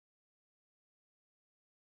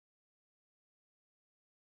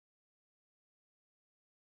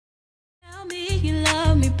Tell me you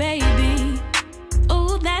love me, baby.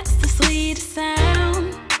 Oh, that's the sweetest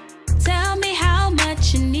sound. Tell me how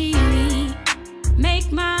much you need me.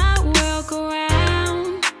 Make my world go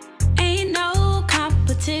round. Ain't no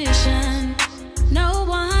competition. No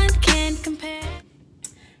one can compare.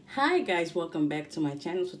 Hi guys, welcome back to my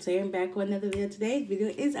channel. So today I'm back with another video. Today's video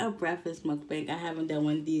is a breakfast mukbang. I haven't done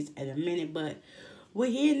one of these in a minute, but we're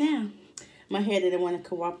here now. My hair didn't want to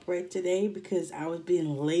cooperate today because I was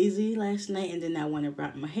being lazy last night and then I want to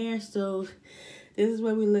wrap my hair. So this is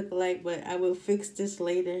what we look like, but I will fix this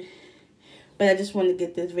later. But I just want to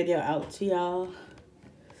get this video out to y'all.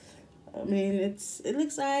 I mean, it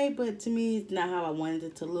looks alright, but to me, it's not how I wanted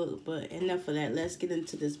it to look. But enough of that. Let's get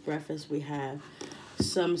into this breakfast. We have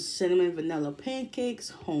some cinnamon vanilla pancakes,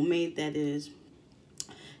 homemade that is,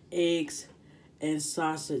 eggs, and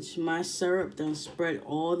sausage. My syrup done spread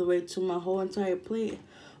all the way to my whole entire plate.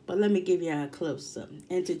 But let me give you a close up.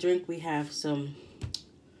 And to drink, we have some,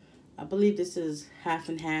 I believe this is half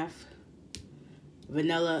and half.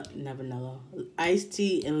 Vanilla, not vanilla, iced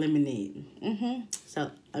tea and lemonade. So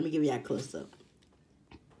let me give you a close up.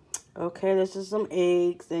 Okay, this is some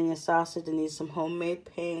eggs and your sausage. And these some homemade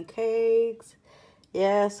pancakes.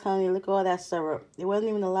 Yes, honey, look at all that syrup. It wasn't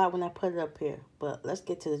even a lot when I put it up here. But let's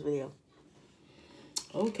get to this video.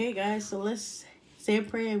 Okay, guys, so let's say a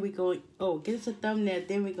prayer and we go, get us a thumbnail,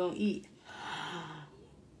 then we gonna eat.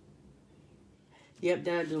 Yep,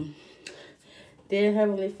 that'll do. Dear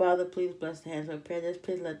Heavenly Father, please bless the hands of prayer. Just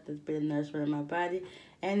please let this be a nourishment in my body.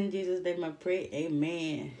 And in Jesus' name I pray,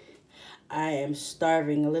 amen. I am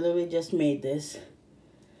starving. I literally just made this.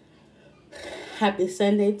 Happy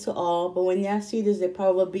Sunday to all. But when y'all see this, it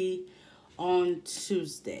probably be on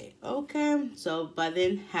Tuesday. Okay, so by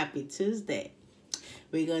then, happy Tuesday.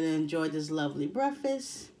 We're going to enjoy this lovely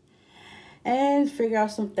breakfast and figure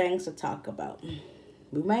out some things to talk about.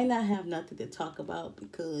 We might not have nothing to talk about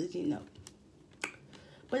because, you know.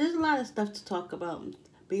 But there's a lot of stuff to talk about.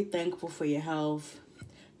 Be thankful for your health,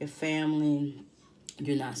 your family.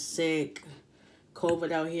 You're not sick.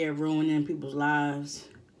 COVID out here ruining people's lives.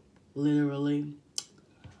 Literally.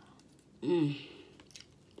 I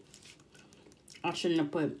shouldn't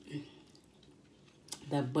have put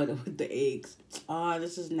that butter with the eggs. Oh,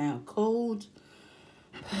 this is now cold.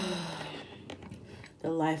 The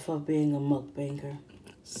life of being a mukbanger.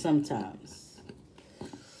 Sometimes.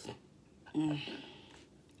 I'm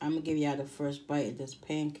going to give y'all the first bite of this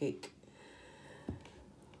pancake.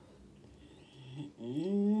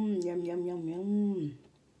 Yum, yum, yum, yum.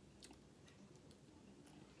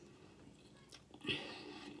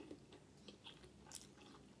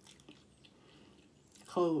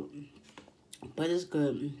 Cold. But it's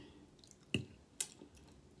good.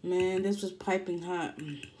 Man, this was piping hot.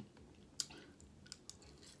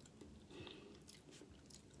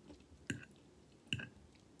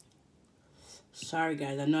 Sorry,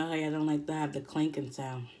 guys. I know how y'all don't like to have the clinking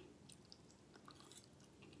sound.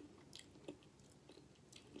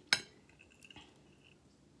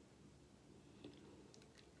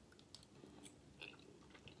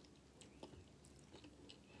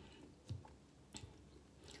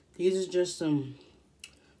 These are just some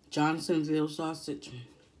Johnsonville sausage.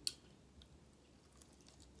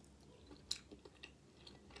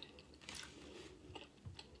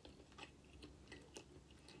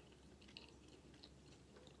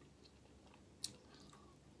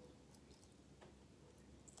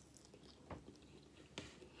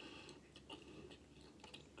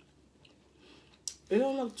 It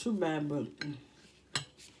don't look too bad, but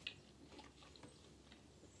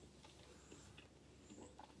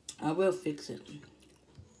I will fix it.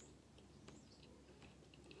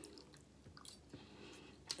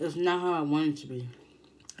 It's not how I want it to be,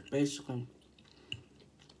 basically.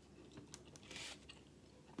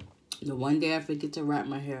 The one day I forget to wrap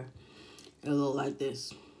my hair, it'll look like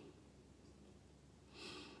this.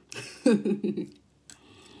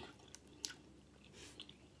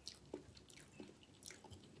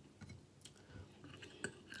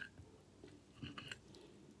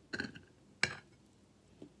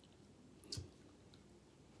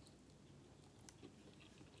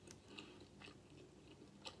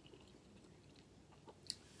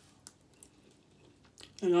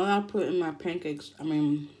 And all I put in my pancakes, I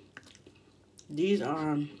mean, these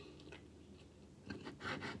are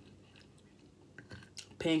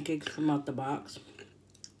pancakes from out the box.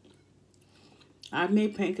 I've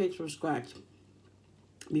made pancakes from scratch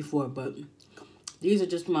before, but these are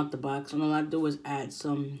just from out the box. And all I do is add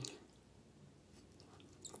some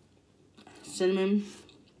cinnamon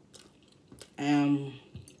and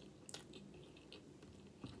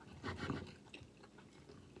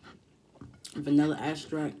vanilla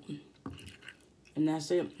extract And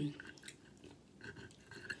that's it.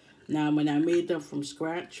 Now, when I made them from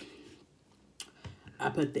scratch, I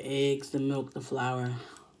put the eggs, the milk, the flour,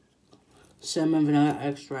 cinnamon, vanilla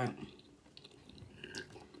extract,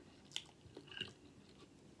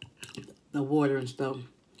 the water and stuff.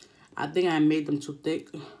 I think I made them too thick.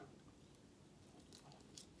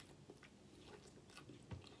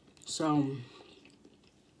 So,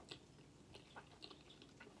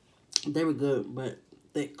 they were good, but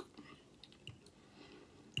thick.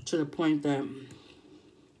 To the point that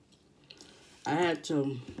I had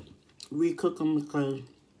to recook them because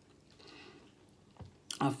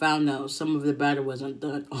I found out some of the batter wasn't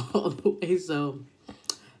done all the way. So,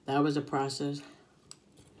 that was a process.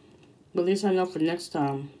 But at least I know for next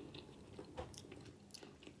time,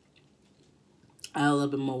 I'll add a little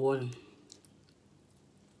bit more water.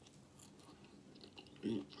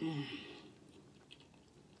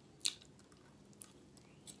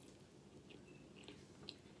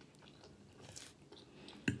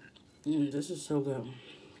 This is so good.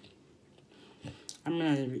 I'm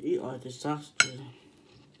gonna even eat all this sausage.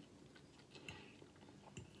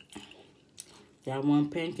 That one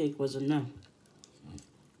pancake was enough.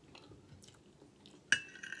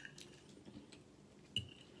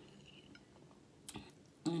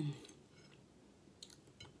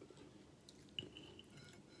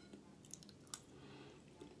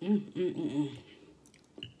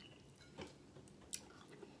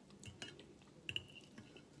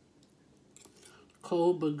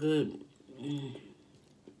 Cold but good.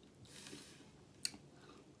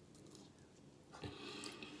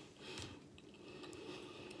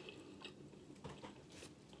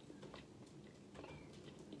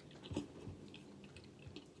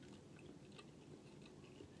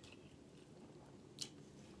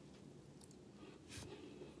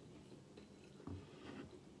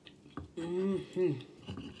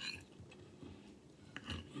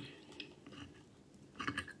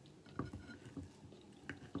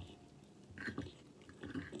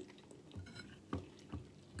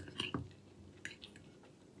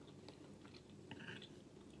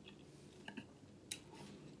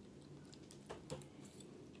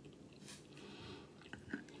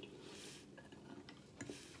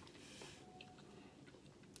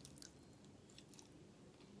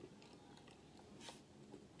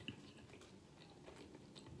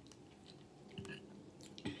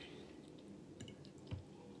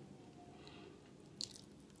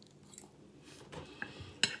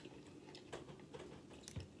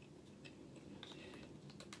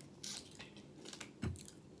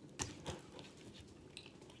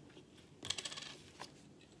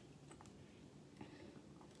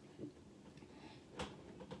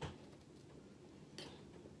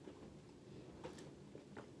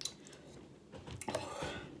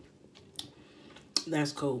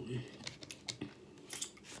 That's cold.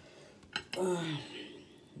 You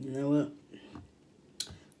know what?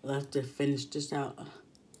 We'll have to finish this out.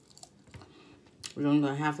 We're only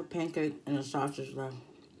got half a pancake and a sausage left.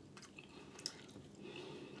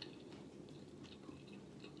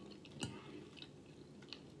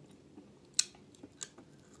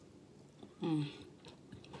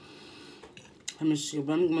 Let me see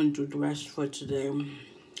what I'm going to do the rest for today.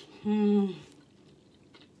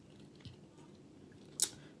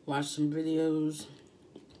 Watch some videos.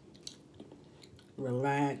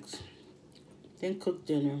 Relax. Then cook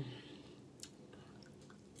dinner.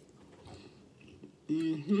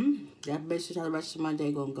 That basically how the rest of my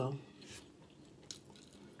day gonna go.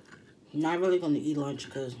 Not really gonna eat lunch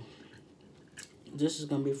because this is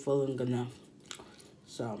gonna be full and enough.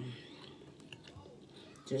 So,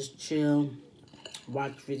 just chill,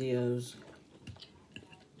 watch videos,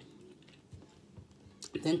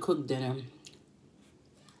 then cook dinner.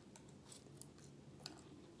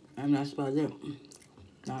 And that's about it.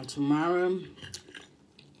 Now tomorrow,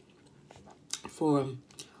 for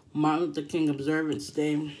Martin Luther King Observance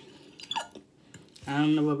Day, I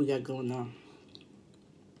don't know what we got going on.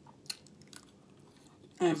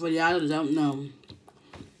 And for y'all that don't know,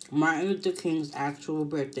 Martin Luther King's actual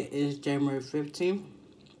birthday is January 15th.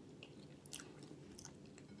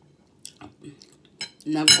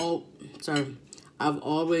 And I've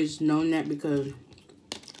always known that because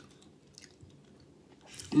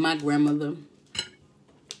my grandmother,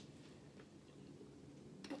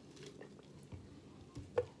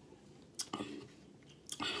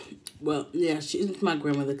 well, yeah, she's my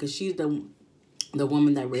grandmother because she's the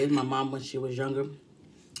woman that raised my mom when she was younger,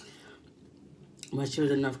 when she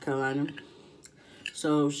was in North Carolina.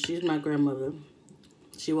 So she's my grandmother.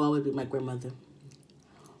 She will always be my grandmother.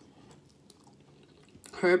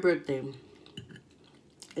 Her birthday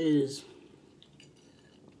is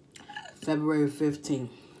February 15th.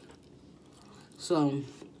 So,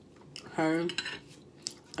 her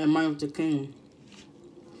and Martin Luther King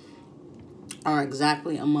are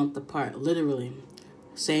exactly a month apart. Literally.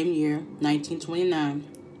 Same year, 1929.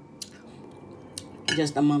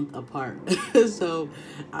 Just a month apart. So,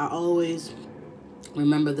 I always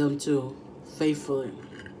remember them two faithfully.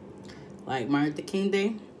 Like Martin Luther King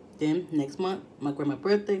Day. Then, next month, my grandma's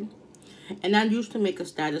birthday. And I used to make a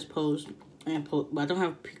status post. But I don't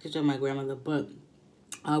have pictures of my grandmother. But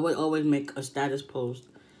I would always make a status post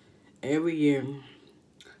every year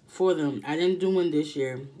for them. I didn't do one this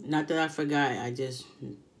year. Not that I forgot. I just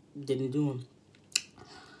didn't do them.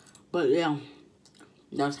 But yeah,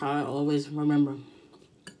 that's how I always remember.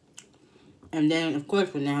 And then, of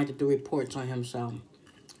course, when they had to do reports on him, so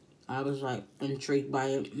I was like intrigued by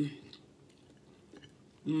it.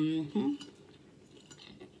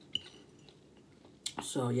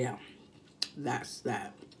 So yeah, that's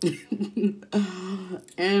that.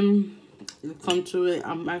 And come to it,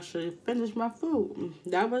 I'm actually finished my food.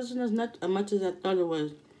 That wasn't as much as I thought it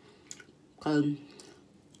was. Cause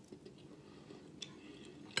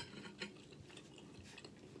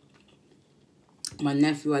my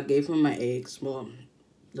nephew, I gave him my eggs. Well,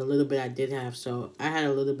 the little bit I did have. So I had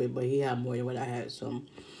a little bit, but he had more than what I had. So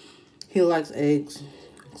he likes eggs.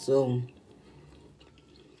 So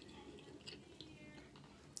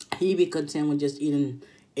he be content with just eating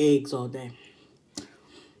eggs all day.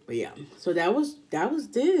 But yeah, so that was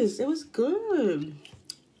this. It was good.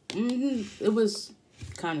 It was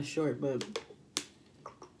kind of short, but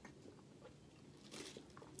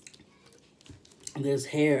this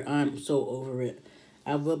hair, I'm so over it.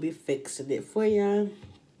 I will be fixing it for y'all.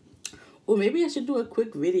 Or maybe I should do a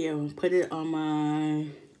quick video and put it on my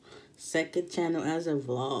second channel as a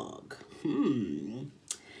vlog.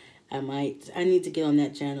 I need to get on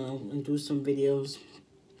that channel and do some videos.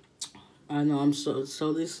 I know I'm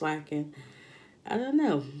solely slacking. I don't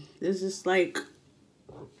know. This is like,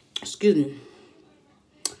 excuse me.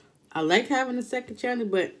 I like having a second channel,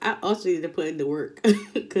 but I also need to put in the work.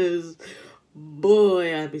 Because,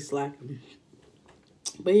 boy, I'd be slacking.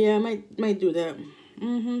 But yeah, I might do that.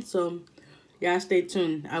 So, y'all stay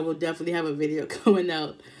tuned. I will definitely have a video coming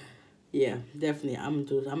out. Yeah, definitely. I'm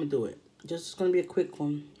gonna do it. Just gonna be a quick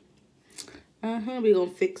one. We're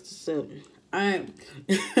gonna fix this up. Alright.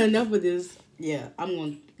 Enough of this. Yeah,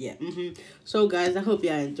 So guys, I hope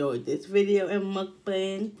y'all enjoyed this video and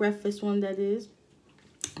mukbang breakfast one, that is.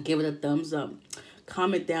 Give it a thumbs up.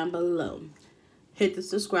 Comment down below. Hit the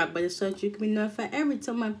subscribe button so that you can be notified every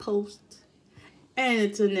time I post. And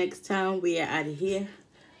until next time, we are out of here.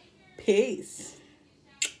 Peace.